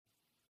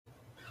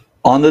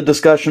On the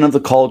discussion of the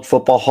College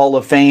Football Hall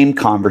of Fame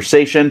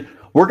conversation,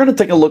 we're going to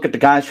take a look at the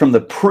guys from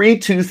the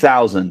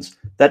pre-2000s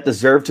that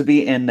deserve to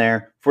be in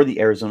there for the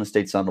Arizona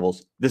State Sun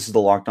Devils. This is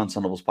the Locked On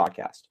Sun Devils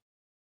podcast.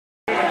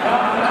 You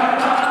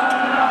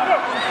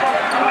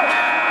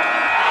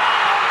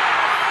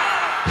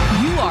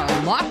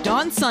are Locked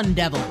On Sun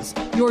Devils,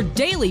 your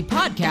daily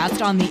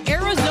podcast on the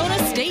Arizona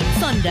State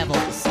Sun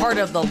Devils, part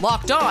of the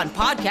Locked On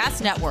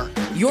Podcast Network,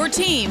 your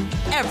team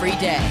every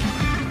day.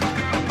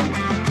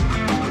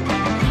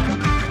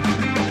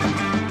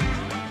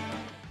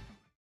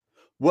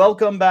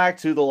 Welcome back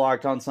to the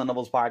Locked On Sun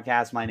Devils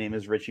podcast. My name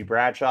is Richie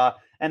Bradshaw,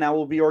 and I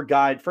will be your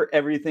guide for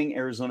everything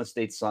Arizona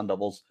State Sun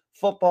Devils,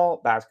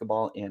 football,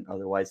 basketball, and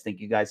otherwise. Thank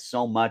you guys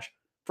so much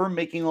for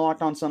making the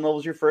Locked On Sun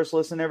Devils your first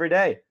listen every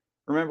day.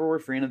 Remember, we're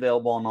free and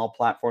available on all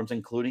platforms,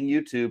 including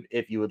YouTube,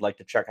 if you would like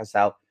to check us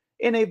out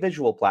in a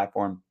visual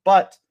platform.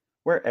 But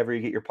wherever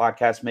you get your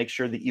podcast, make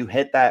sure that you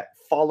hit that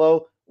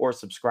follow or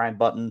subscribe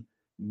button.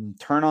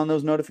 Turn on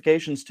those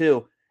notifications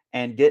too,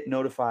 and get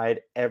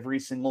notified every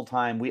single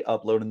time we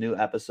upload a new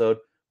episode,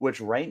 which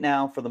right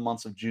now for the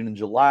months of June and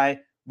July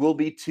will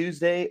be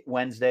Tuesday,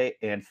 Wednesday,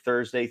 and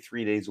Thursday,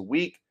 3 days a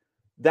week.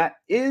 That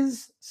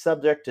is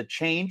subject to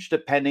change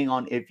depending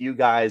on if you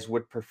guys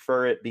would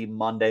prefer it be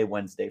Monday,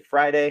 Wednesday,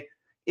 Friday.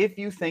 If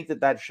you think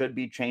that that should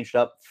be changed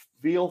up,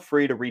 feel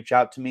free to reach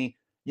out to me.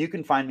 You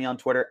can find me on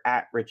Twitter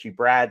at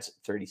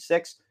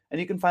RichieBrads36, and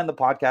you can find the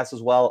podcast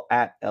as well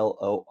at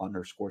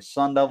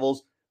LO_Sun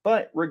Devils.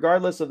 But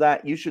regardless of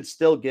that, you should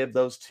still give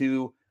those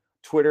two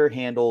Twitter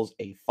handles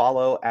a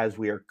follow, as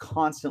we are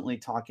constantly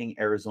talking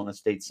Arizona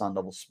State Sun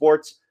Devil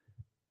sports,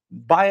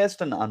 biased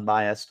and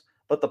unbiased.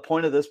 But the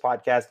point of this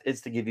podcast is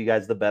to give you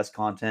guys the best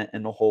content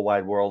in the whole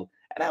wide world.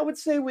 And I would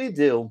say we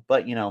do,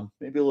 but,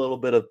 maybe a little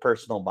bit of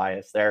personal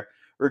bias there.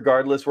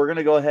 Regardless, we're going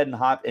to go ahead and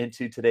hop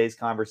into today's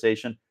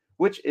conversation,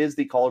 which is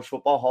the College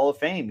Football Hall of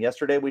Fame.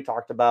 Yesterday, we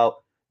talked about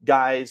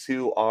guys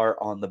who are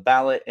on the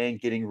ballot and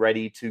getting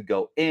ready to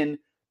go in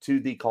to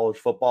the College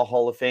Football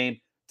Hall of Fame.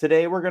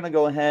 Today, we're going to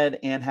go ahead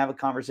and have a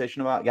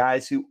conversation about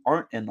guys who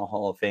aren't in the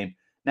Hall of Fame.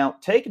 Now,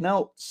 take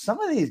note, some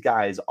of these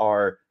guys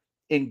are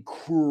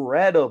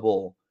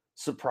incredible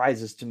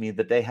surprises to me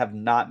that they have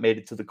not made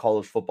it to the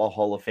College Football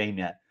Hall of Fame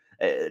yet.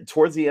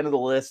 Towards the end of the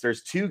list,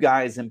 there's two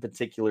guys in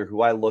particular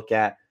who I look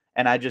at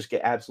and I just get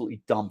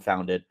absolutely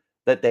dumbfounded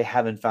that they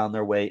haven't found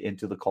their way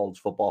into the College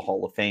Football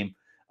Hall of Fame.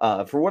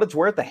 For what it's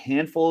worth, a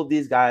handful of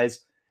these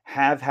guys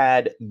have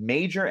had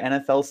major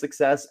NFL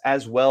success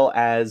as well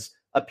as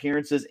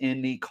appearances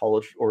in the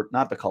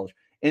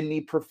in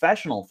the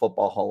Professional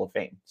Football Hall of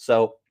Fame.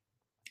 So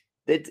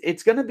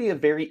it's going to be a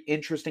very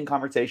interesting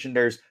conversation.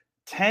 There's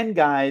 10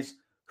 guys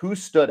who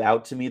stood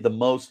out to me the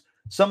most.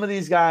 Some of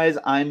these guys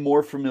I'm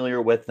more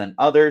familiar with than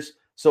others,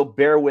 so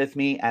bear with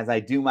me as I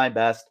do my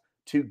best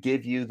to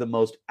give you the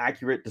most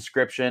accurate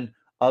description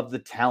of the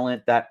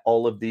talent that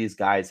all of these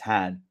guys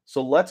had.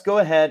 So let's go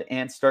ahead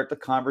and start the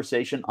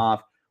conversation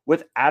off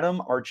with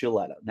Adam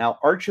Archuleta. Now,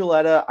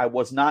 Archuleta, I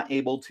was not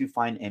able to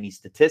find any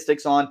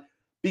statistics on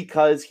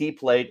because he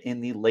played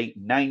in the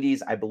late 90s,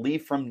 I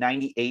believe from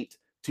 98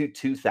 to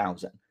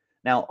 2000.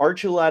 Now,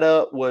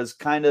 Archuleta was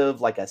kind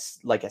of like a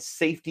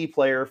safety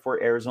player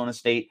for Arizona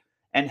State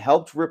and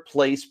helped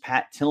replace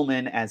Pat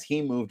Tillman as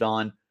he moved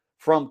on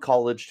from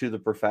college to the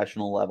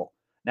professional level.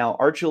 Now,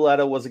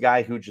 Archuleta was a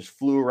guy who just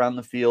flew around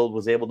the field,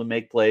 was able to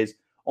make plays,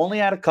 only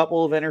had a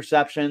couple of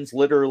interceptions,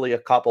 literally a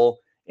couple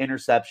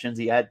interceptions.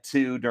 He had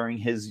two during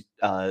his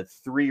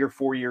 3 or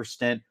 4 year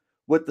stint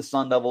with the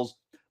Sun Devils.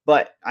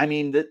 But, I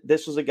mean,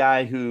 this was a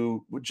guy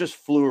who just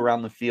flew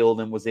around the field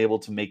and was able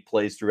to make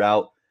plays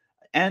throughout.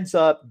 Ends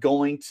up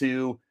going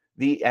to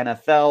the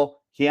NFL.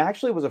 He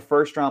actually was a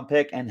first-round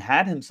pick and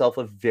had himself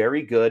a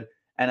very good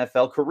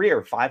NFL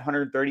career.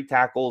 530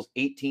 tackles,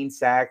 18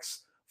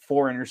 sacks,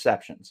 4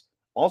 interceptions.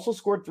 Also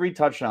scored 3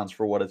 touchdowns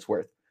for what it's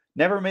worth.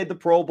 Never made the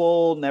Pro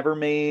Bowl, never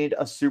made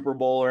a Super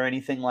Bowl or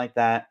anything like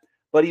that.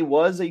 But he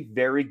was a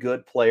very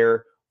good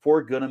player for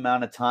a good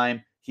amount of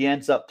time. He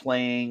ends up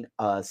playing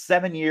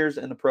 7 years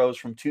in the pros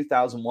from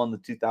 2001 to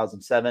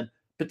 2007,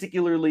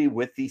 particularly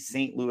with the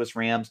St. Louis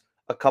Rams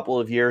a couple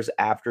of years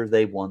after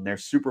they won their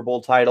Super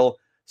Bowl title.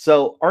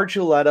 So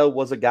Archuleta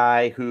was a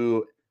guy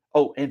who,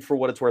 and for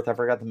what it's worth, I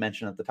forgot to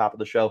mention at the top of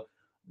the show,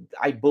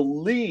 I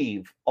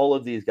believe all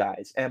of these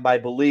guys, and by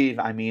believe,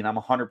 I mean I'm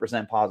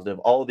 100% positive,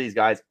 all of these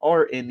guys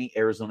are in the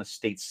Arizona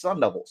State Sun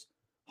Devils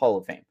Hall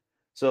of Fame.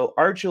 So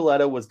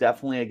Archuleta was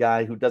definitely a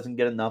guy who doesn't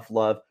get enough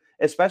love,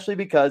 especially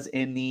because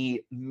in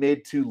the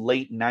mid to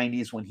late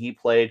 90s when he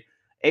played,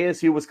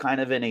 ASU was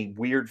kind of in a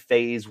weird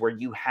phase where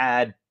you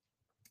had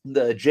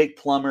the Jake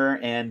Plummer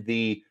and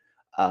the,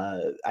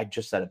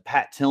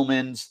 Pat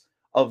Tillmans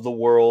of the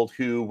world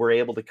who were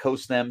able to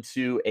coast them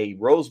to a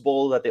Rose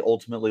Bowl that they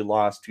ultimately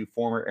lost to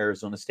former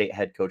Arizona State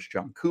head coach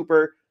John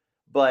Cooper.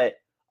 But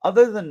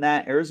other than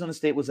that, Arizona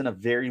State was in a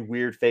very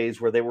weird phase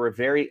where they were a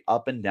very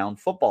up and down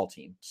football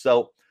team.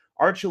 So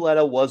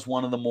Archuleta was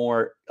one of the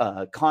more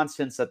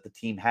constants that the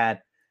team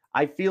had.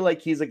 I feel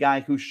like he's a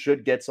guy who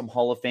should get some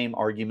Hall of Fame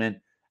argument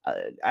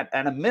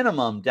at a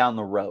minimum down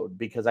the road,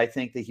 because I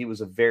think that he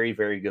was a very,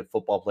 very good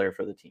football player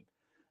for the team.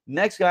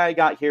 Next guy I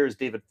got here is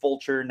David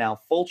Fulcher. Now,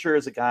 Fulcher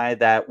is a guy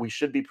that we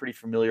should be pretty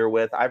familiar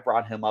with. I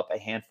brought him up a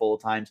handful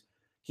of times.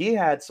 He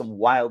had some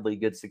wildly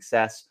good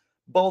success,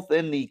 both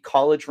in the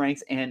college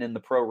ranks and in the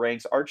pro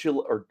ranks.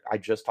 I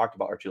just talked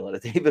about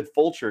Archuleta. David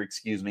Fulcher,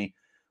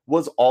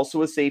 was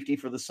also a safety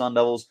for the Sun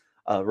Devils.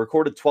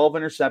 Recorded 12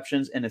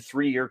 interceptions in a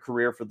 3-year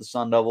career for the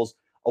Sun Devils,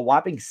 a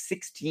whopping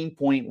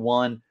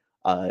 16.1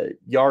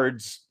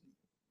 yards,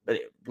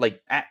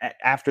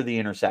 after the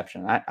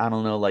interception. I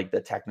don't know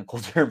the technical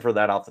term for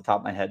that off the top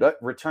of my head, but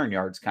return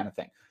yards kind of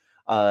thing.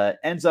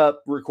 Ends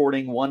up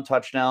recording 1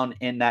 touchdown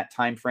in that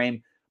time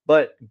frame,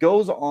 but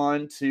goes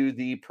on to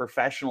the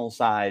professional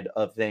side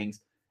of things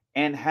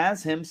and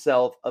has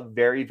himself a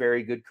very,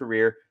 very good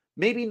career.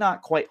 Maybe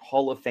not quite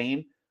Hall of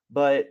Fame,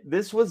 but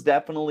this was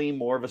definitely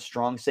more of a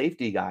strong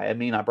safety guy. I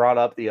mean, I brought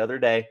up the other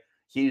day,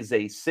 he's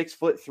a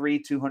 6'3",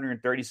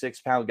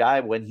 236-pound guy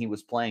when he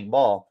was playing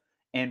ball,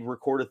 and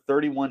recorded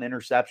 31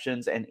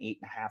 interceptions and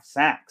 8.5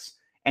 sacks.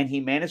 And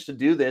he managed to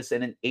do this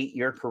in an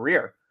 8-year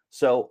career.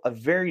 So a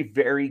very,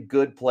 very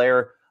good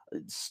player,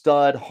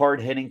 stud,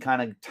 hard-hitting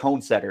kind of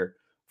tone setter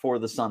for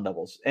the Sun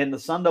Devils. And the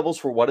Sun Devils,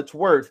 for what it's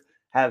worth,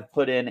 have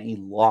put in a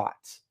lot,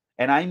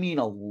 and I mean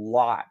a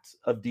lot,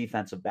 of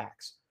defensive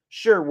backs.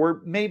 Sure,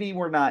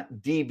 we're not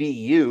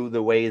DBU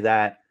the way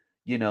that,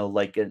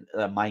 like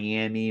a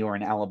Miami or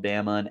an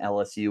Alabama, an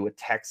LSU, a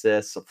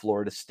Texas, a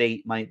Florida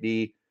State might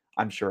be.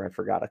 I'm sure I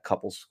forgot a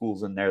couple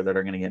schools in there that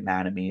are going to get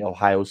mad at me.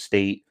 Ohio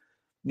State,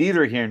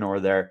 neither here nor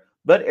there.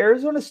 But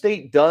Arizona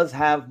State does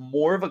have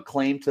more of a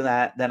claim to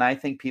that than I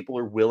think people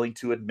are willing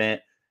to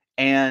admit.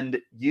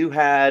 And you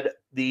had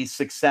the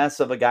success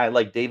of a guy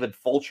like David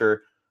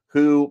Fulcher,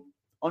 who,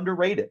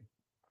 underrated,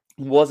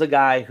 was a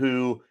guy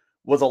who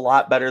was a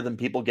lot better than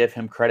people give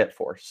him credit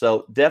for.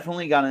 So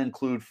definitely got to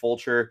include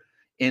Fulcher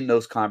in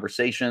those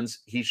conversations.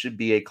 He should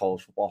be a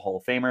College Football Hall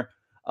of Famer.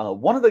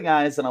 One of the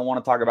guys that I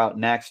want to talk about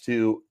next,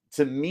 who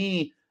to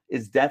me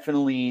is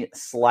definitely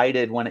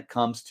slighted when it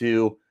comes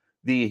to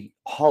the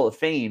Hall of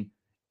Fame,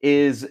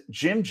 is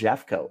Jim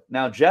Jeffcoat.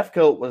 Now,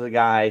 Jeffcoat was a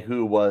guy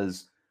who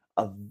was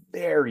a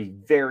very,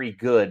 very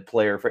good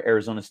player for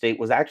Arizona State,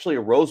 was actually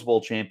a Rose Bowl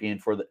champion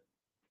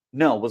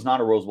was not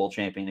a Rose Bowl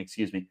champion,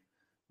 excuse me.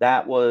 He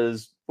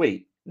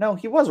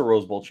was a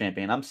Rose Bowl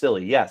champion. I'm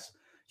silly. Yes.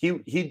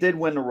 He did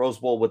win the Rose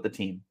Bowl with the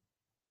team.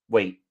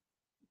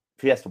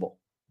 Fiesta Bowl.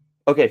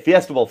 Okay,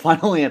 Fiesta Bowl,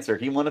 final answer.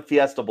 He won a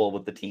Fiesta Bowl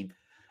with the team.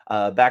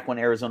 Back when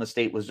Arizona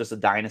State was just a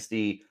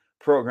dynasty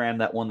program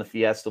that won the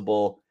Fiesta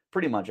Bowl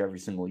pretty much every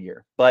single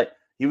year. But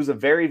he was a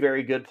very,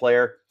 very good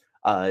player,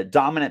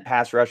 dominant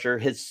pass rusher.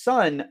 His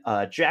son,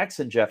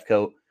 Jackson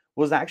Jeffcoat,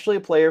 was actually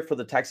a player for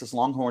the Texas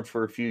Longhorns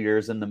for a few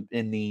years in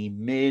the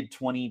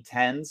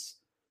mid-2010s,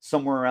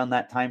 somewhere around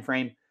that time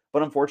frame.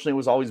 But unfortunately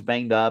was always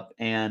banged up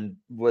and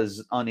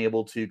was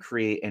unable to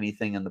create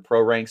anything in the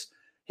pro ranks.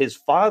 His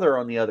father,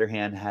 on the other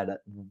hand, had a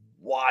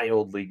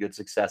wildly good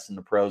success in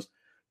the pros.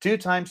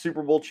 2-time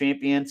Super Bowl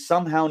champion,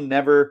 somehow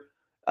never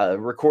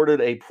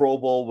recorded a Pro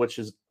Bowl, which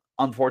is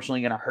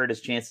unfortunately going to hurt his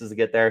chances to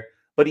get there.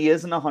 But he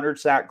is in the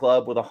 100-sack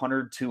club with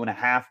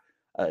 102.5.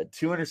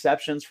 2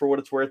 interceptions for what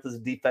it's worth as a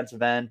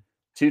defensive end,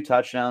 2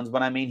 touchdowns.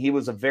 But I mean, he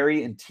was a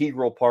very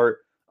integral part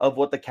of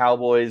what the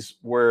Cowboys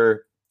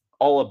were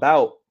all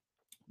about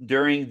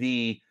during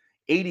the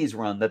 80s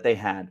run that they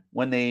had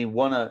when they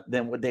won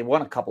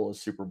a couple of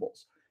Super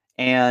Bowls.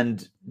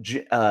 And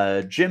Jim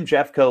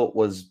Jeffcoat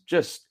was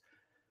just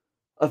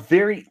a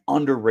very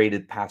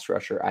underrated pass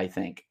rusher, I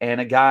think,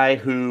 and a guy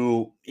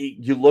who,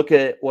 you look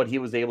at what he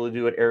was able to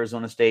do at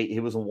Arizona State. He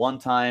was a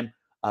 1-time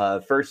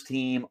first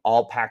team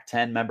All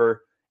Pac-10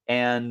 member.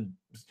 And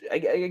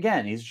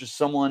again, he's just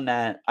someone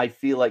that I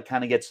feel like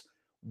kind of gets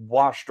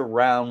washed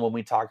around when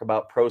we talk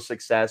about pro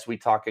success. We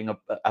talking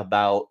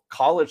about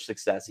college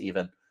success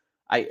even.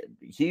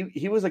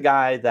 He was a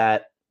guy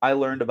that I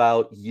learned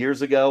about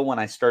years ago when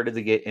I started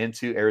to get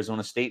into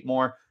Arizona State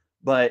more,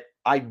 but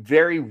I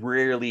very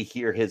rarely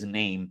hear his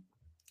name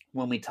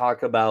when we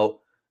talk about,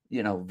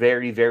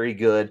 very, very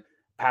good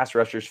pass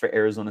rushers for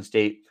Arizona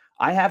State.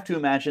 I have to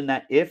imagine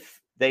that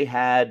if they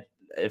had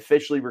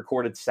officially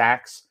recorded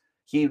sacks,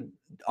 he'd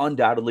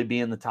undoubtedly be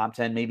in the top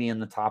 10, maybe in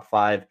the top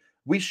 5.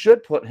 We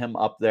should put him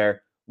up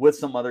there with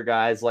some other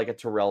guys like a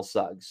Terrell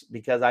Suggs,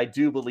 because I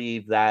do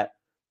believe that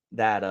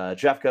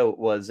Jeffcoat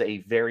was a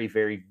very,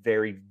 very,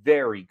 very,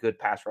 very good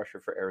pass rusher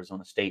for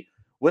Arizona State.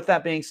 With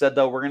that being said,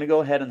 though, we're going to go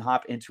ahead and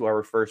hop into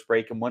our first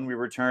break. And when we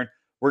return,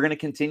 we're going to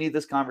continue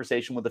this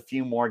conversation with a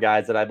few more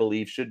guys that I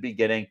believe should be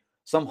getting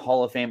some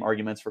Hall of Fame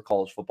arguments for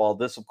college football.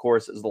 This, of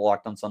course, is the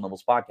Locked On Sun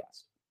Devils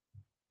podcast.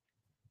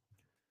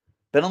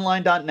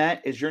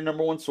 BetOnline.net is your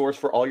number one source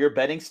for all your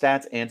betting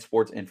stats and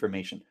sports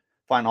information.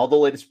 Find all the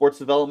latest sports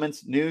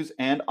developments, news,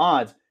 and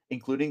odds,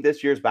 including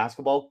this year's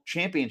basketball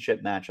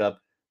championship matchup,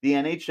 the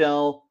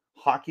NHL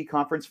Hockey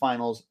Conference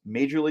Finals,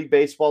 Major League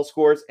Baseball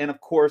scores, and of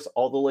course,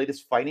 all the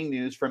latest fighting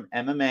news from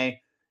MMA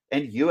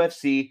and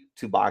UFC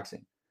to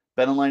boxing.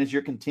 BetOnline is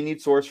your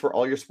continued source for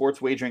all your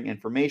sports wagering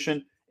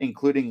information,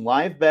 including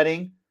live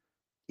betting,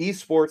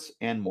 esports,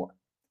 and more.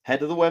 Head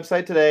to the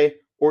website today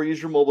or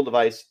use your mobile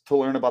device to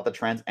learn about the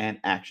trends and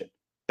action.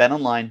 Bet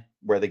online,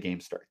 where the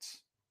game starts.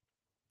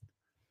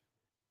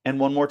 And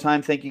one more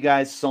time, thank you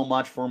guys so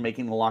much for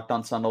making the Locked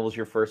On Sun Devils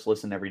your first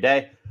listen every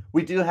day.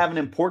 We do have an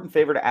important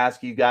favor to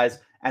ask you guys,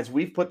 as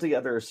we've put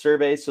together a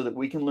survey so that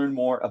we can learn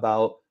more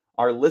about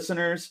our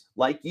listeners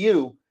like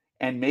you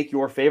and make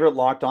your favorite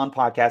Locked On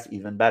podcast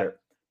even better.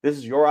 This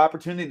is your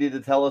opportunity to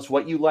tell us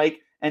what you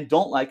like and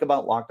don't like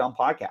about Locked On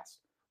Podcasts.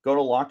 Go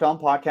to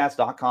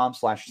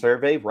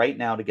lockedonpodcast.com/survey right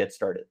now to get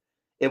started.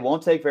 It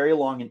won't take very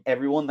long, and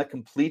everyone that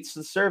completes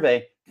the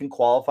survey can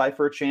qualify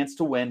for a chance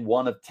to win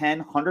one of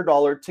 10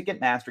 $100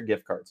 Ticketmaster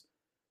gift cards.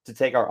 To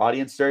take our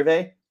audience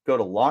survey, go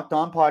to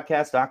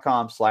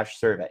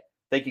lockedonpodcast.com/survey.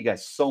 Thank you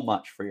guys so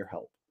much for your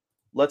help.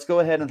 Let's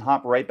go ahead and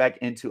hop right back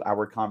into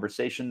our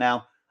conversation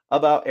now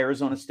about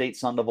Arizona State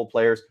Sun Devil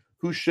players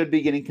who should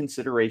be getting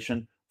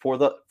consideration for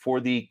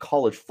the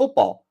College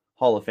Football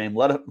Hall of Fame,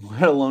 let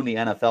alone the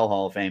NFL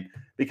Hall of Fame,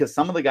 because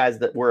some of the guys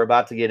that we're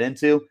about to get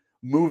into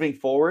moving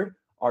forward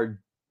are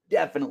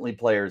definitely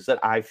players that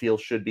I feel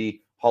should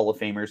be Hall of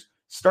Famers,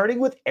 starting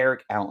with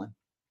Eric Allen.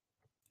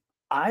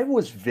 I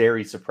was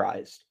very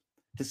surprised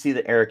to see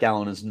that Eric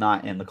Allen is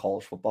not in the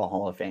College Football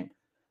Hall of Fame.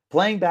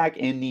 Playing back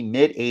in the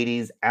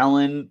mid-'80s,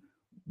 Allen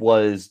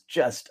was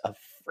just a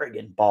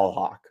friggin' ball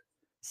hawk.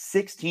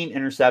 16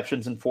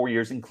 interceptions in 4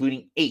 years,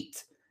 including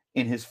 8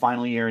 in his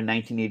final year in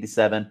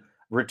 1987,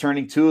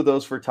 returning 2 of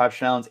those for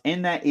touchdowns.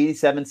 In that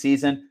 87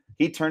 season,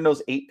 he turned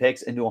those 8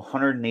 picks into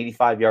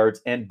 185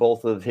 yards and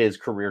both of his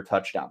career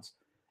touchdowns.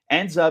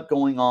 Ends up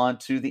going on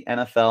to the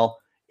NFL,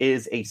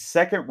 is a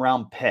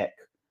second-round pick,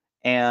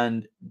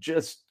 and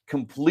just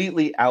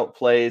completely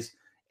outplays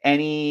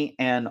any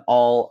and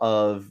all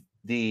of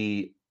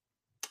the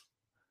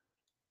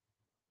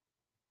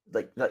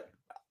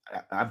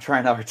I'm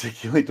trying to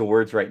articulate the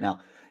words right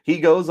now. He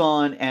goes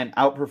on and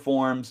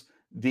outperforms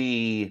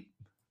the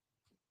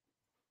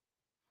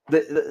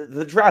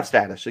draft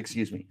status,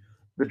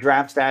 the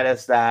draft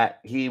status that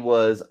he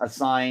was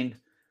assigned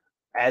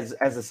as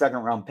a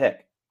second-round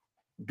pick.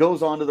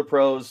 Goes on to the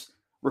pros,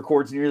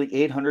 records nearly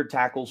 800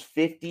 tackles,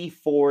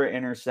 54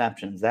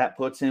 interceptions. That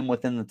puts him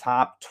within the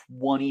top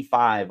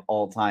 25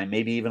 all time,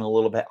 maybe even a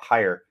little bit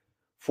higher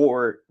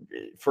for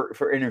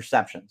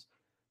interceptions.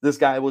 This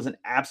guy was an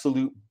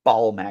absolute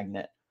ball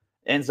magnet.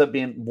 Ends up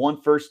being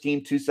 1 first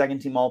team, 2 second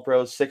team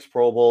All-Pros, 6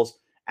 Pro Bowls.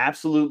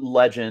 Absolute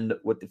legend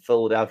with the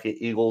Philadelphia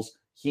Eagles.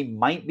 He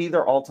might be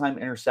their all-time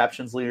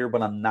interceptions leader,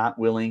 but I'm not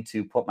willing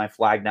to put my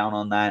flag down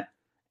on that,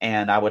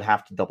 and I would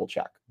have to double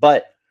check.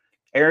 But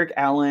Eric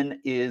Allen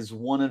is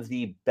one of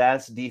the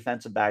best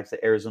defensive backs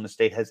that Arizona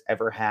State has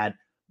ever had,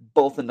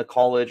 both in the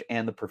college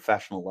and the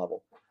professional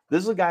level.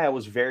 This is a guy I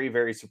was very,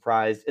 very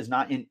surprised is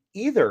not in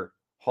either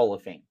Hall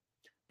of Fame,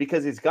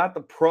 because he's got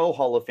the Pro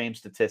Hall of Fame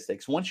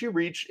statistics. Once you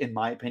reach, in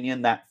my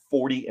opinion, that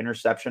 40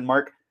 interception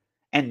mark,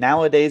 and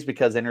nowadays,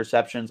 because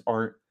interceptions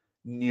aren't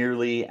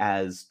nearly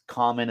as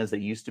common as they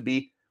used to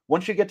be,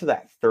 once you get to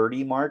that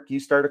 30 mark, you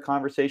start a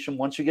conversation.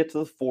 Once you get to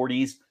the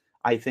 40s,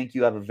 I think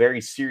you have a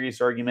very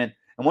serious argument.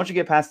 And once you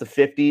get past the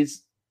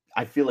 50s,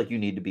 I feel like you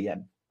need to be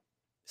in.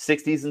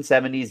 60s and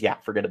 70s, yeah,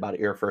 forget about it.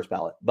 You're a first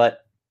ballot.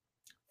 But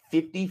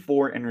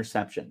 54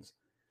 interceptions.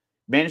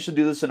 Managed to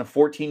do this in a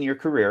 14-year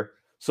career,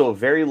 so a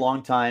very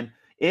long time.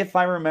 If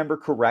I remember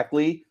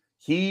correctly,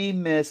 he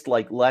missed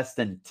like less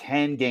than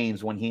 10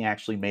 games when he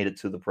actually made it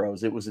to the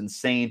pros. It was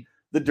insane,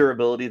 the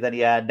durability that he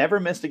had. Never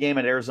missed a game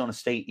at Arizona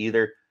State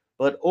either.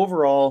 But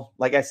overall,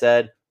 like I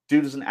said,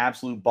 dude is an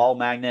absolute ball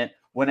magnet.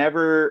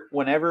 Whenever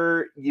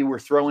you were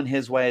throwing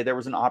his way, there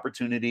was an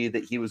opportunity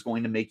that he was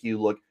going to make you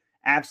look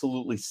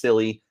absolutely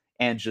silly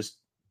and just,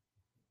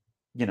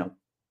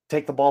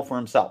 take the ball for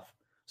himself.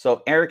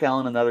 So Eric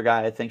Allen, another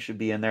guy I think should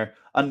be in there.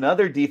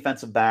 Another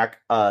defensive back,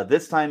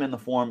 this time in the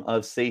form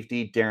of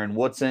safety, Darren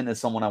Woodson, is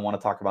someone I want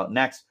to talk about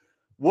next.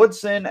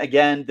 Woodson,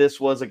 again, this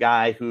was a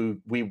guy who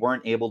we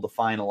weren't able to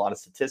find a lot of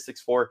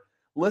statistics for.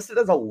 Listed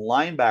as a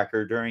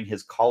linebacker during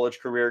his college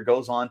career,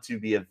 goes on to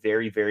be a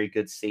very, very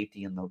good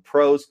safety in the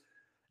pros.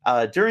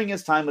 During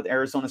his time with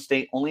Arizona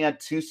State, only had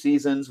 2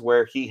 seasons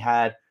where he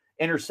had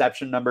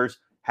interception numbers,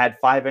 had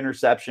 5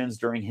 interceptions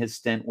during his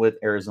stint with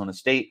Arizona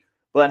State,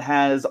 but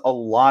has a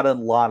lot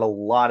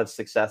of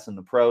success in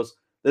the pros.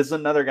 This is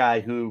another guy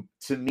who,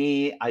 to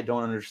me, I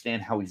don't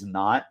understand how he's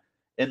not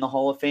in the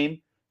Hall of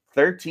Fame.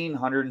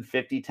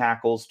 1,350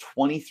 tackles,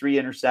 23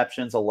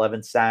 interceptions,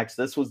 11 sacks.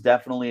 This was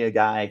definitely a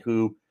guy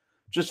who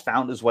just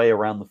found his way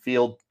around the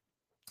field.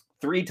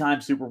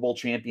 3-time Super Bowl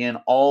champion,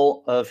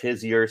 all of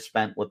his years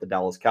spent with the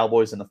Dallas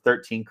Cowboys in a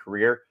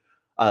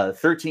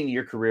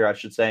 13-year career, I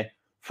should say.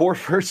 4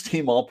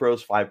 first-team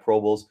All-Pros, 5 Pro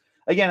Bowls.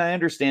 Again, I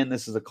understand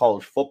this is a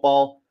college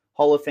football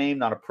Hall of Fame,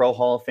 not a Pro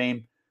Hall of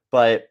Fame.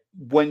 But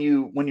when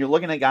you're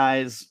looking at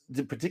guys,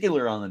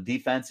 particularly on the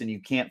defense, and you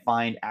can't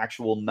find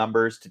actual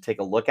numbers to take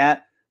a look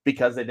at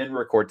because they didn't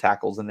record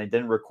tackles and they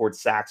didn't record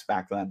sacks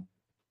back then,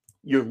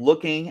 you're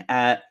looking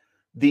at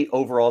the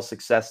overall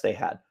success they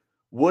had.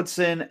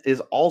 Woodson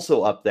is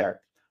also up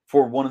there.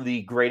 for one of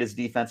the greatest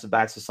defensive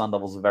backs the Sun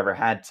Devils have ever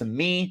had. To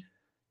me,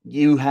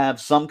 you have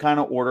some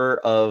kind of order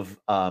of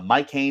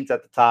Mike Haynes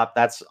at the top.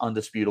 That's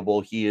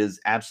undisputable. He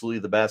is absolutely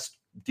the best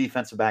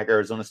defensive back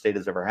Arizona State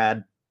has ever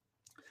had.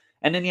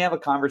 And then you have a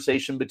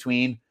conversation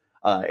between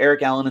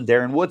Eric Allen and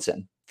Darren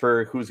Woodson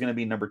for who's going to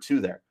be number 2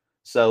 there.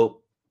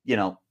 So,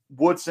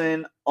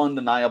 Woodson,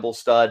 undeniable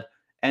stud,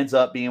 ends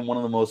up being one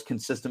of the most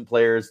consistent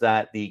players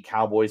that the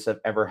Cowboys have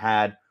ever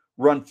had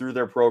run through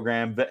their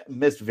program,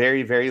 missed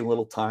very, very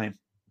little time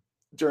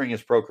during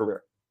his pro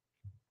career.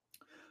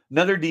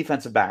 Another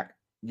defensive back.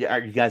 Yeah,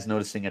 are you guys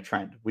noticing a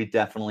trend? We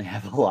definitely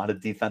have a lot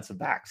of defensive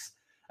backs.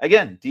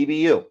 Again,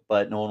 DBU,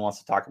 but no one wants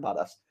to talk about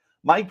us.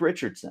 Mike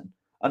Richardson,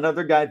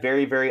 another guy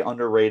very, very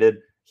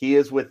underrated. He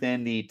is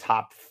within the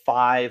top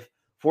 5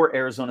 for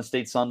Arizona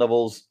State Sun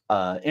Devils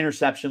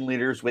interception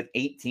leaders with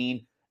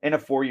 18 in a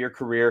 4-year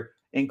career,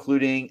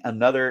 including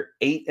another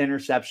 8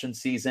 interception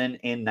season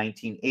in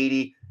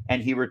 1980,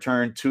 and he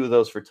returned 2 of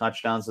those for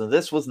touchdowns. So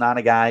this was not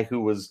a guy who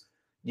was,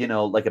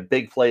 like a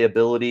big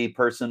playability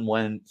person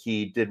when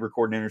he did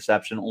record an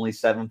interception, only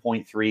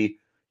 7.3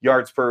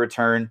 yards per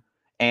return.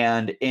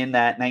 And in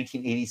that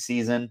 1980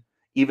 season,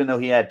 even though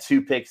he had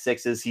 2 pick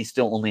sixes, he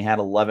still only had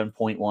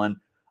 11.1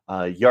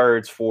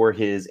 yards for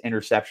his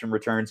interception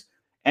returns.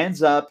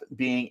 Ends up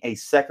being a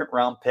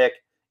 2nd-round pick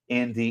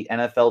in the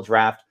NFL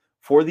draft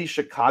for the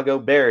Chicago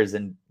Bears.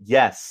 And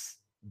yes,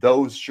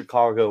 those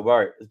Chicago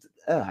Bears,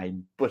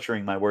 I'm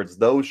butchering my words,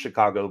 those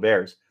Chicago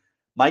Bears.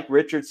 Mike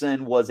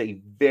Richardson was a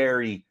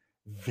very,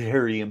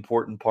 very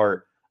important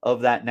part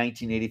of that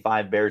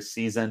 1985 Bears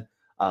season.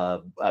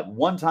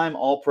 One-time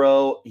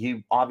All-Pro.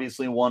 He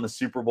obviously won a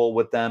Super Bowl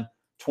with them,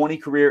 20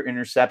 career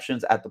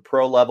interceptions at the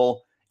pro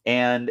level.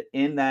 And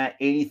in that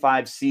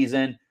 85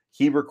 season,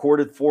 he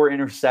recorded 4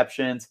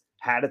 interceptions,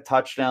 had a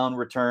touchdown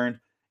returned,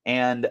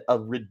 and a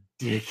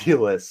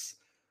ridiculous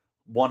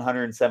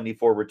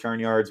 174 return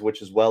yards,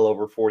 which is well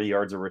over 40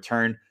 yards a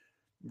return.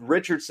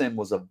 Richardson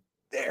was a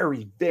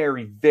very,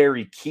 very,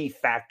 very key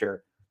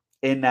factor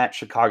in that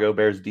Chicago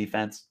Bears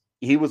defense.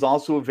 He was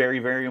also a very,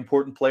 very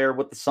important player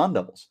with the Sun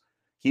Devils.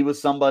 He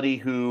was somebody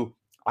who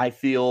I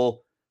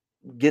feel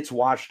gets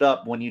washed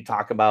up when you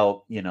talk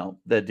about,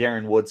 the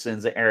Darren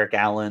Woodsons, the Eric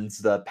Allens,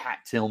 the Pat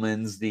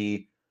Tillmans,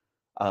 the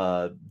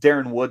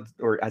Darren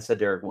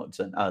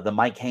Woodson, the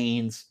Mike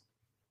Haynes.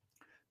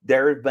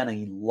 There have been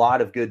a lot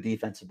of good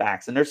defensive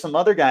backs. And there's some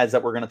other guys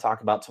that we're going to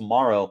talk about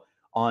tomorrow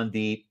on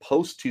the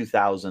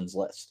post-2000s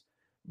list.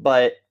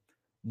 But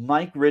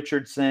Mike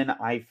Richardson,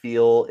 I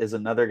feel, is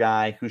another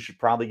guy who should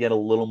probably get a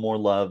little more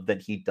love than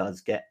he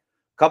does get.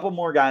 A couple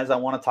more guys I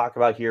want to talk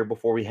about here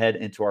before we head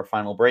into our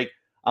final break.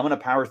 I'm going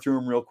to power through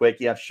them real quick.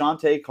 You have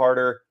Shante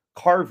Carver,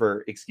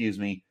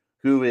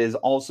 who is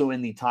also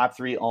in the top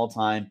 3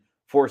 all-time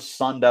for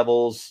Sun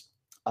Devils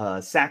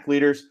sack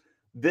leaders.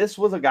 This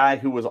was a guy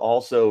who was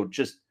also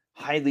just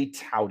highly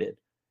touted.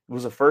 It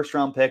was a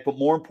 1st-round pick, but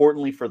more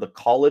importantly for the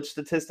college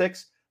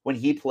statistics, when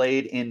he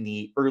played in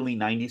the early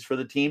 90s for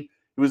the team,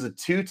 he was a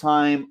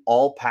 2-time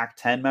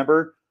All-Pac-10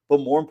 member, but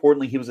more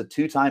importantly, he was a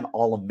 2-time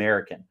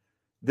All-American.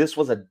 This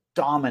was a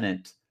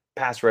dominant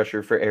pass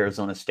rusher for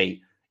Arizona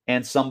State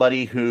and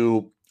somebody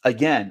who,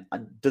 again,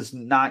 does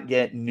not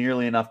get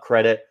nearly enough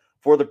credit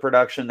for the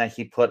production that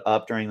he put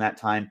up during that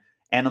time.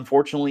 And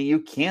unfortunately, you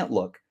can't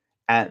look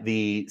at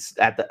the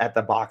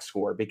box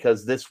score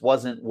because this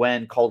wasn't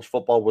when college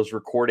football was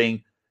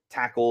recording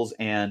tackles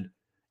and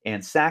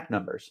sack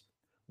numbers.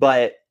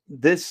 But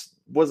this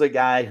was a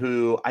guy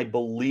who I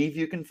believe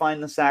you can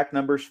find the sack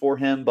numbers for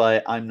him,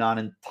 but I'm not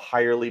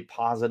entirely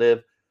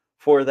positive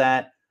for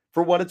that.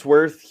 For what it's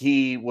worth,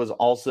 he was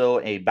also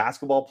a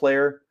basketball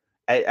player,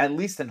 at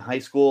least in high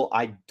school.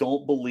 I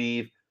don't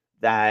believe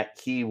that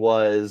he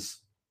was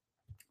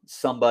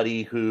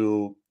somebody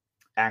who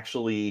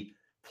actually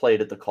played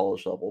at the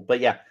college level.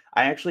 But yeah,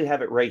 I actually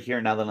have it right here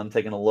now that I'm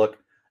taking a look.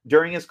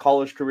 During his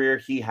college career,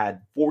 he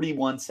had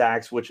 41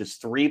 sacks, which is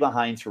 3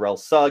 behind Terrell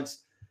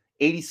Suggs,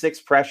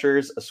 86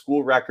 pressures, a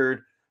school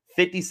record,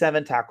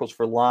 57 tackles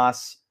for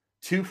loss,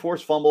 2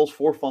 forced fumbles,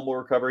 4 fumble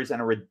recoveries,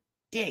 and a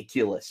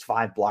ridiculous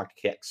 5 blocked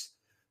kicks.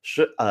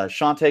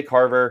 Shante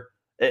Carver,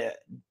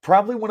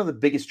 probably one of the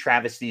biggest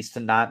travesties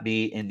to not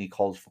be in the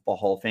College Football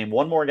Hall of Fame.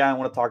 One more guy I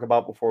want to talk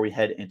about before we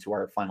head into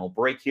our final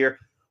break here.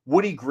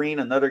 Woody Green,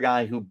 another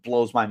guy who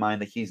blows my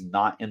mind that he's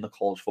not in the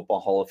College Football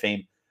Hall of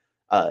Fame.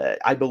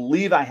 I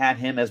believe I had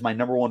him as my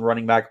number 1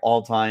 running back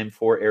all time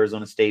for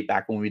Arizona State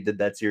back when we did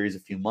that series a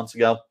few months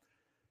ago.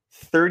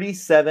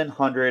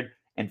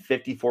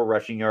 3,754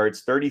 rushing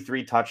yards,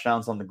 33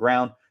 touchdowns on the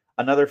ground,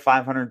 another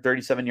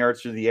 537 yards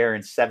through the air,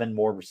 and 7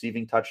 more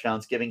receiving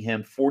touchdowns, giving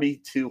him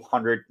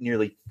 4,200,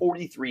 nearly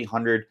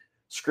 4,300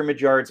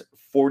 scrimmage yards,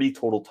 40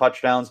 total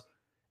touchdowns.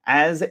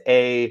 As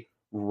a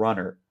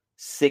runner,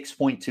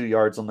 6.2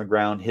 yards on the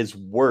ground. His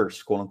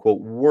worst, quote unquote,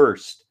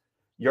 worst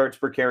yards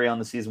per carry on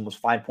the season was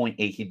 5.8.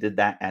 He did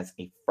that as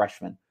a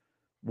freshman.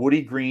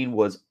 Woody Green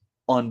was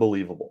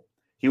unbelievable.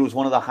 He was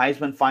one of the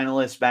Heisman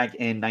finalists back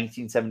in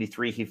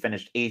 1973. He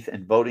finished 8th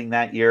in voting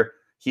that year.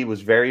 He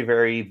was very,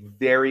 very,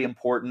 very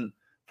important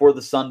for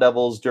the Sun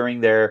Devils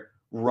during their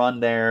run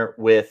there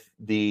with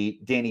the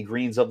Danny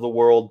Greens of the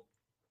world,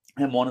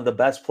 and one of the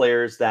best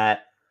players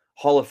that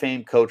Hall of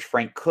Fame coach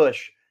Frank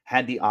Kush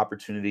had the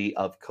opportunity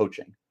of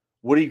coaching.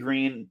 Woody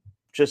Green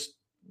just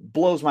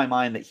blows my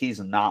mind that he's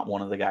not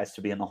one of the guys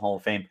to be in the Hall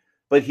of Fame,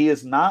 but he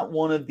is not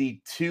one of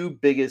the two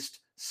biggest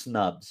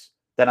snubs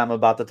that I'm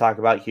about to talk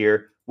about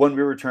here when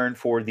we return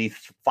for the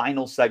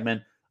final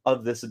segment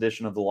of this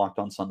edition of the Locked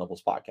On Sun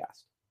Devils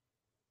podcast.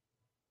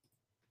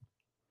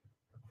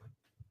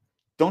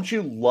 Don't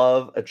you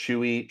love a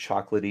chewy,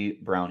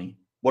 chocolatey brownie?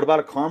 What about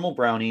a caramel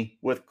brownie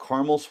with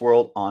caramel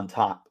swirled on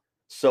top?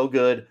 So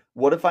good.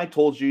 What if I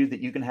told you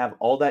that you can have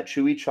all that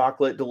chewy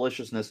chocolate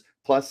deliciousness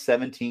plus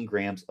 17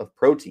 grams of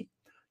protein?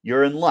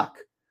 You're in luck.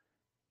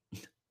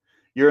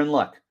 You're in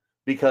luck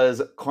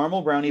because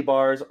caramel brownie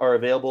bars are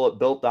available at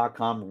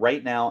built.com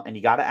right now, and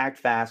you got to act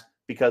fast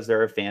because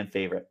they're a fan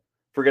favorite.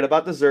 Forget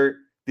about dessert.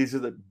 These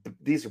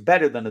are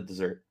better than a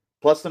dessert.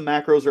 Plus the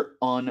macros are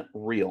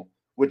unreal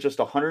with just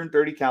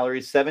 130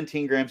 calories,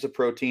 17 grams of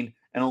protein,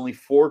 and only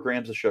 4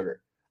 grams of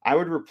sugar. I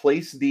would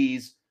replace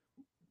these.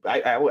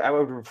 I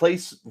would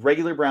replace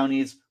regular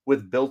brownies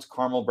with Built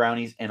caramel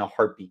brownies in a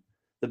heartbeat.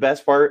 The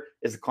best part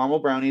is the caramel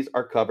brownies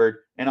are covered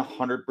in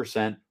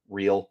 100%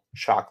 real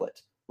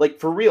chocolate. Like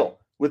for real.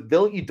 With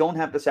Built, you don't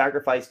have to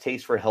sacrifice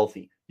taste for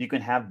healthy. You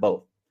can have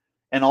both.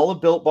 And all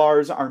of Built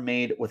bars are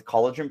made with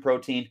collagen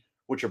protein,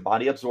 which your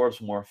body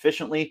absorbs more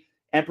efficiently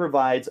and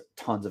provides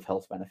tons of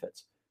health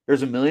benefits.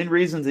 There's a million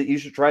reasons that you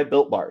should try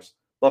Built bars.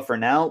 But for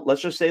now,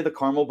 let's just say the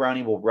caramel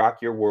brownie will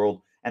rock your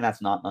world, and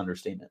that's not an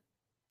understatement.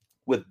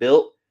 With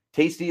Built,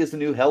 tasty is the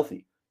new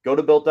healthy. Go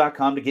to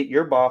Built.com to get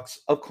your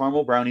box of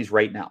caramel brownies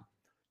right now.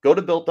 Go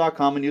to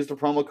Built.com and use the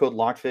promo code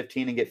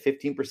LOCKED15 and get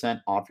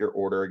 15% off your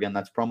order. Again,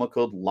 that's promo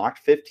code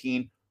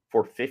LOCKED15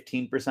 for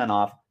 15%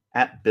 off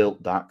at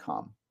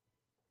Built.com.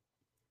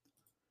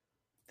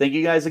 Thank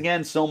you guys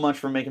again so much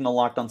for making the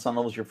Locked On Sun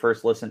Devils your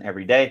first listen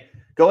every day.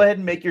 Go ahead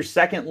and make your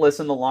second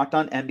listen the Locked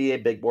On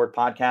NBA Big Board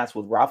podcast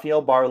with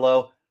Rafael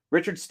Barlow,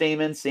 Richard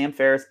Stamen, Sam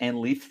Ferris, and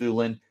Leif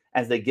Thulin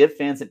as they give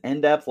fans an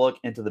in-depth look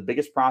into the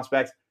biggest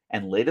prospects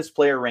and latest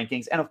player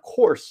rankings, and of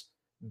course,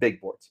 big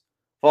boards.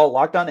 Follow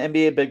Locked On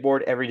NBA Big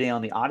Board every day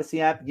on the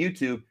Odyssey app,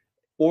 YouTube,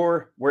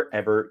 or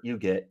wherever you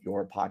get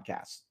your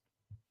podcasts.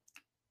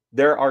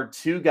 There are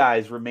 2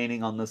 guys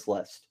remaining on this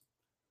list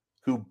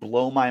who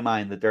blow my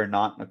mind that they're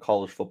not in a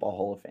college football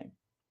Hall of Fame.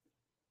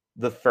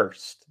 The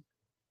first,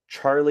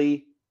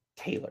 Charlie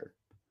Taylor.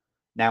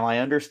 Now, I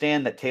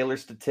understand that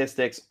Taylor's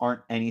statistics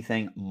aren't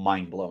anything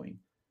mind-blowing.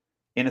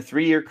 In a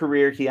 3-year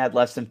career, he had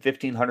less than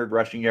 1,500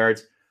 rushing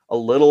yards, a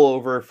little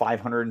over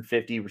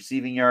 550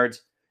 receiving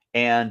yards,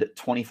 and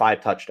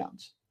 25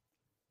 touchdowns.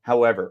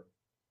 However,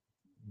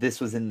 this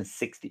was in the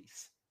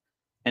 60s.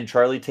 And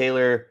Charlie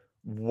Taylor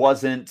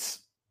wasn't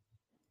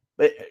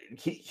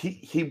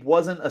he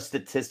wasn't a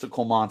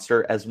statistical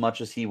monster as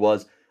much as he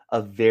was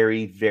a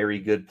very, very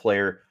good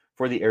player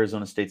for the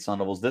Arizona State Sun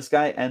Devils. This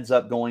guy ends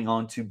up going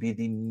on to be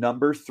the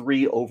number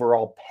 3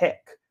 overall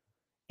pick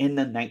in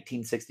the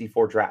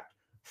 1964 draft.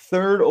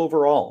 3rd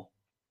overall.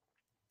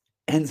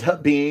 Ends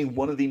up being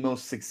one of the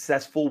most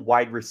successful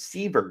wide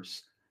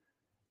receivers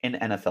in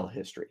NFL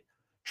history.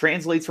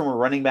 Translates from a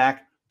running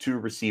back to a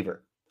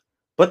receiver.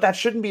 But that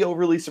shouldn't be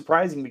overly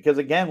surprising because,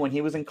 again, when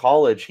he was in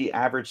college, he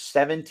averaged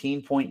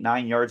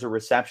 17.9 yards a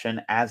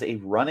reception as a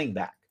running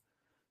back.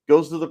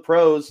 Goes to the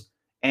pros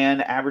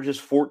and averages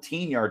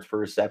 14 yards per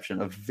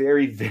reception, a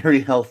very,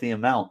 very healthy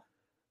amount.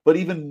 But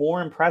even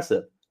more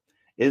impressive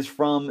is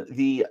from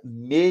the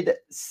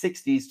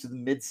mid-60s to the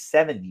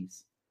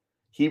mid-70s.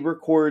 He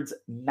records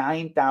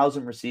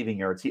 9,000 receiving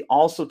yards. He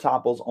also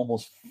topples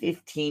almost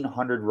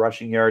 1,500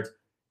 rushing yards,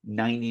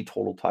 90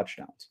 total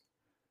touchdowns.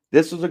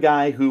 This was a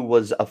guy who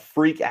was a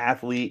freak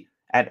athlete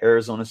at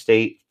Arizona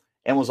State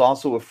and was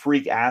also a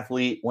freak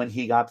athlete when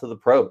he got to the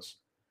pros.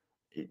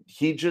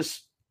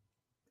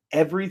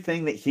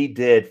 Everything that he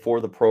did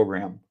for the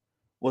program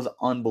was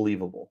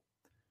unbelievable.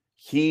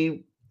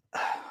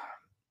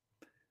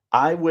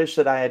 I wish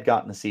that I had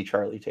gotten to see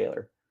Charlie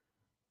Taylor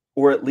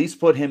or at least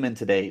put him in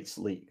today's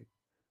league,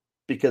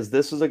 because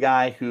this was a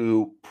guy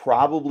who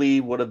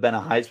probably would have been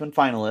a Heisman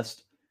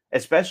finalist,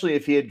 especially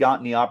if he had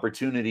gotten the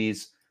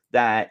opportunities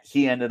that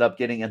he ended up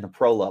getting in the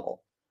pro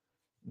level.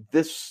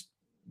 This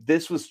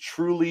was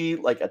truly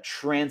like a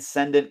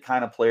transcendent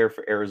kind of player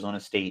for Arizona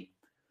State,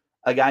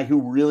 a guy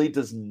who really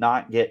does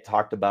not get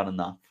talked about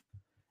enough.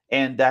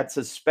 And that's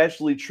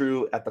especially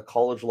true at the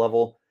college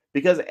level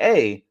because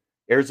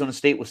Arizona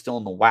State was still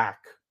in the WAC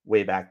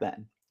way back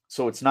then.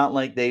 So it's not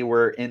like they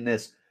were in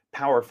this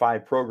Power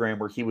 5 program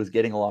where he was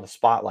getting a lot of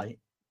spotlight.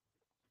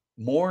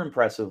 More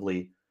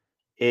impressively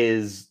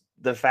is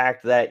the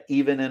fact that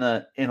even in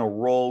a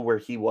role where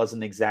he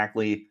wasn't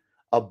exactly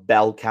a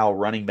bell cow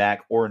running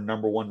back or a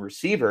number 1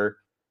 receiver,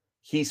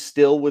 he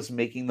still was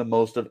making the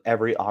most of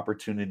every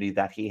opportunity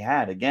that he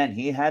had. Again,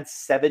 he had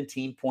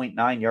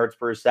 17.9 yards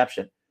per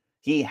reception.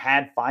 He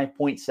had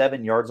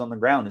 5.7 yards on the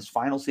ground. His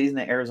final season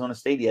at Arizona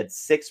State, he had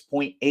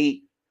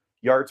 6.8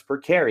 yards per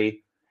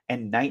carry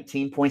and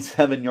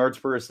 19.7 yards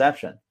per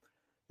reception.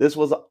 This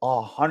was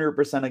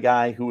 100% a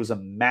guy who was a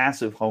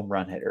massive home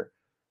run hitter.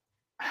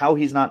 How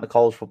he's not in the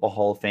College Football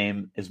Hall of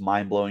Fame is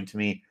mind-blowing to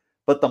me.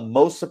 But the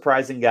most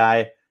surprising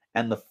guy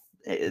and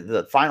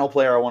the final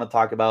player I want to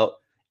talk about,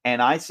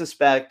 and I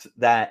suspect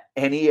that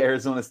any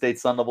Arizona State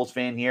Sun Devils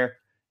fan here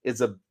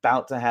is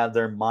about to have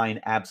their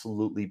mind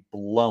absolutely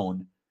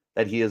blown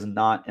that he is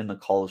not in the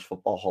College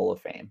Football Hall of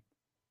Fame,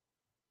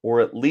 or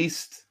at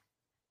least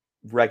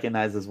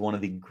recognized as one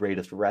of the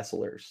greatest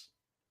wrestlers.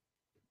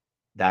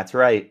 That's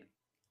right.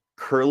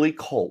 Curly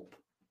Culp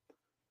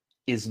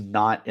is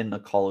not in the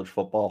College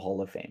Football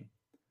Hall of Fame.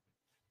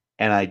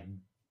 And I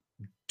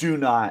do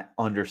not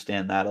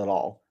understand that at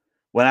all.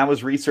 When I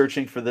was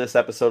researching for this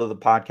episode of the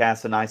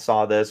podcast and I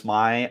saw this,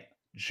 my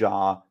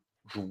jaw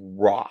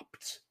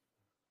dropped.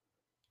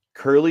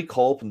 Curly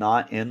Culp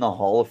not in the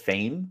Hall of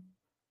Fame?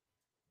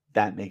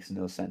 That makes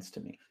no sense to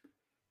me.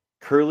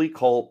 Curly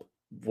Culp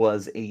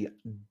was a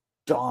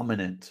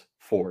dominant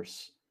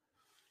force.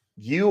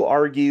 You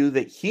argue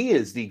that he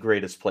is the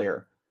greatest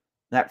player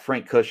that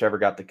Frank Kush ever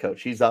got to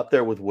coach. He's up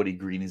there with Woody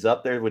Green. He's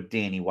up there with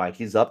Danny White.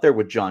 He's up there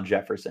with John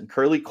Jefferson.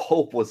 Curly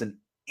Culp was an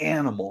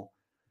animal.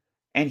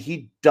 And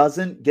he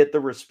doesn't get the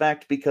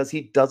respect because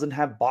he doesn't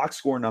have box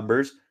score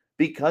numbers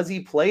because he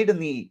played in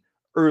the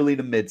early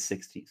to mid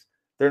 60s.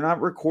 They're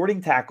not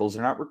recording tackles.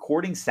 They're not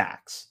recording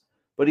sacks.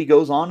 But he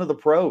goes on to the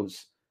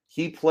pros.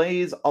 He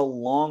plays a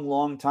long,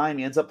 long time.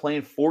 He ends up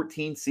playing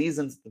 14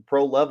 seasons at the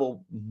pro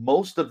level,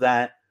 most of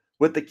that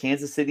with the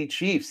Kansas City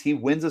Chiefs. He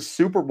wins a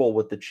Super Bowl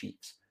with the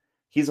Chiefs.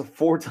 He's a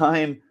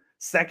 4-time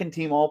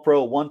second-team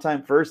All-Pro,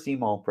 1-time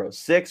first-team All-Pro,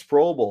 6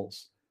 Pro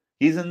Bowls.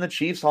 He's in the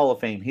Chiefs Hall of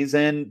Fame. He's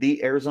in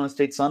the Arizona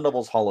State Sun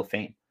Devils Hall of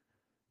Fame.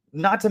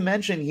 Not to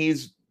mention,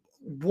 he's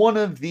one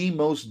of the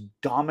most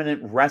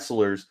dominant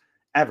wrestlers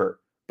ever.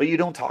 But you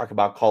don't talk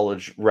about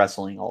college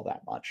wrestling all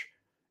that much.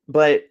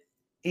 But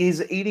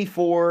he's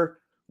 84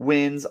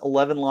 wins,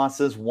 11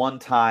 losses, 1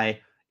 tie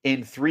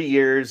in 3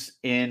 years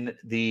in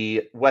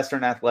the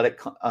Western Athletic,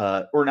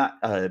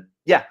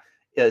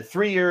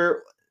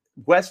 3-year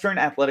Western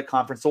Athletic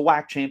Conference, the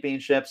WAC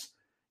championships.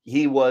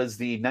 He was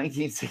the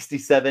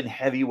 1967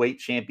 heavyweight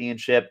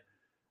championship,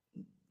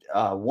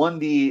 won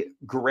the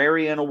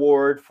Guerrerian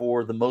Award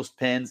for the most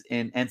pins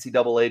in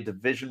NCAA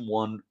Division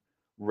I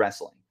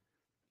wrestling.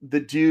 The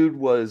dude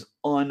was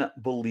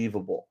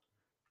unbelievable.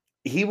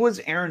 He was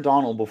Aaron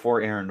Donald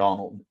before Aaron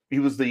Donald. He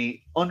was the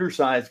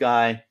undersized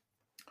guy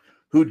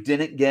who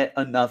didn't get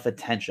enough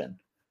attention,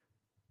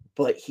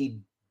 but he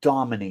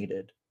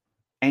dominated.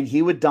 And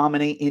he would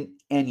dominate in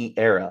any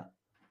era.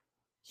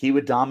 He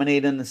would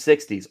dominate in the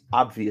 60s,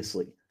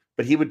 obviously.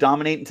 But he would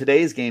dominate in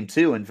today's game,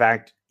 too. In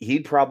fact,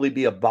 he'd probably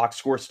be a box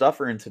score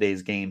stuffer in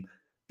today's game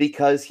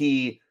because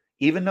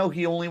even though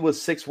he only was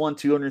 6'1",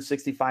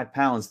 265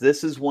 pounds,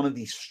 this is one of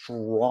the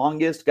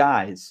strongest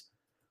guys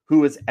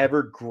who has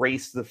ever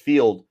graced the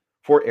field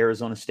for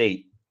Arizona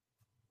State.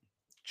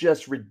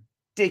 Just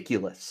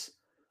ridiculous.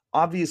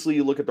 Obviously,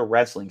 you look at the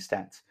wrestling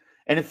stats.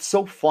 And it's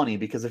so funny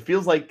because it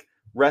feels like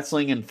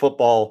wrestling and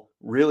football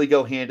really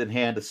go hand in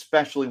hand,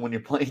 especially when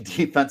you're playing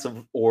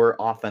defensive or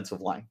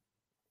offensive line.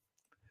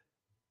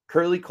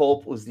 Curly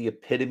Culp was the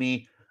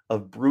epitome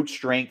of brute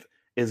strength,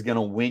 is going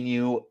to win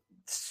you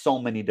so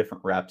many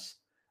different reps.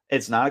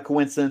 It's not a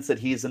coincidence that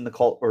he's in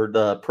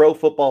the Pro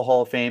Football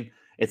Hall of Fame.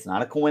 It's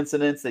not a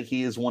coincidence that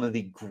he is one of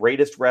the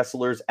greatest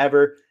wrestlers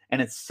ever.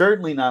 And it's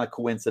certainly not a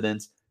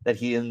coincidence that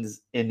he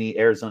is in the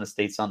Arizona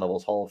State Sun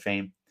Devils Hall of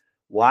Fame.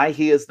 Why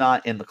he is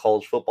not in the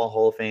College Football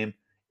Hall of Fame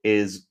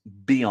is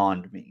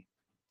beyond me.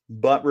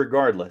 But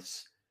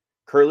regardless,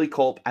 Curly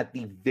Culp at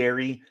the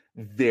very,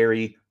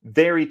 very,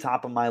 very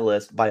top of my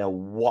list by a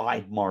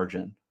wide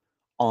margin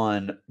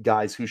on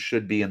guys who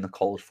should be in the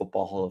College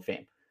Football Hall of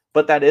Fame.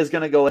 But that is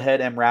going to go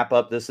ahead and wrap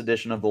up this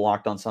edition of the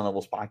Locked On Sun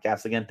Devils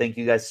podcast. Again, thank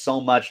you guys so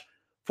much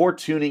for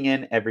tuning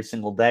in every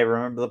single day.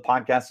 Remember, the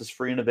podcast is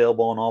free and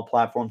available on all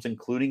platforms,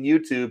 including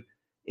YouTube,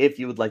 if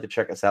you would like to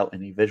check us out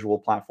in a visual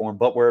platform.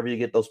 But wherever you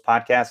get those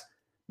podcasts,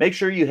 make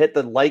sure you hit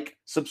the like,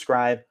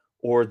 subscribe,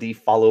 or the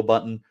follow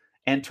button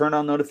and turn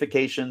on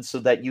notifications so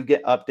that you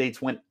get updates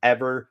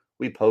whenever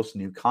we post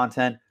new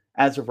content.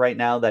 As of right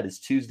now, that is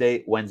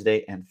Tuesday,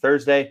 Wednesday, and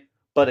Thursday,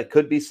 but it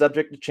could be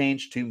subject to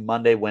change to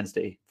Monday,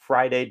 Wednesday,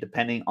 Friday,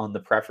 depending on the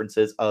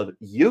preferences of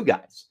you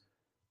guys.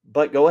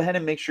 But go ahead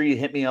and make sure you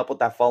hit me up with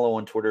that follow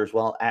on Twitter as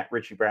well, at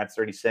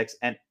RichieBrads36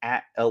 and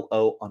at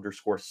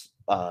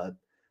LO_Sun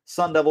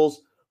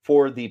Devils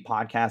for the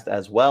podcast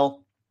as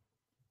well.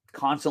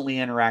 Constantly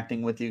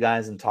interacting with you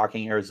guys and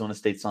talking Arizona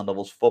State Sun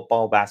Devils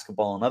football,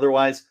 basketball, and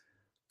otherwise.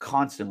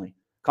 Constantly.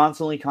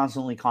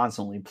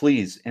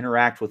 Please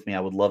interact with me. I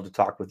would love to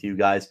talk with you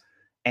guys.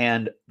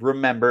 And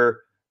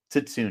remember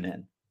to tune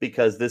in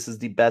because this is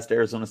the best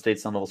Arizona State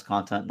Sun Devils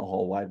content in the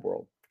whole wide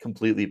world.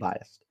 Completely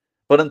biased.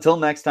 But until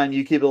next time,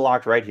 you keep it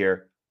locked right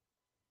here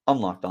on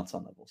Locked On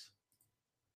Sun Devils.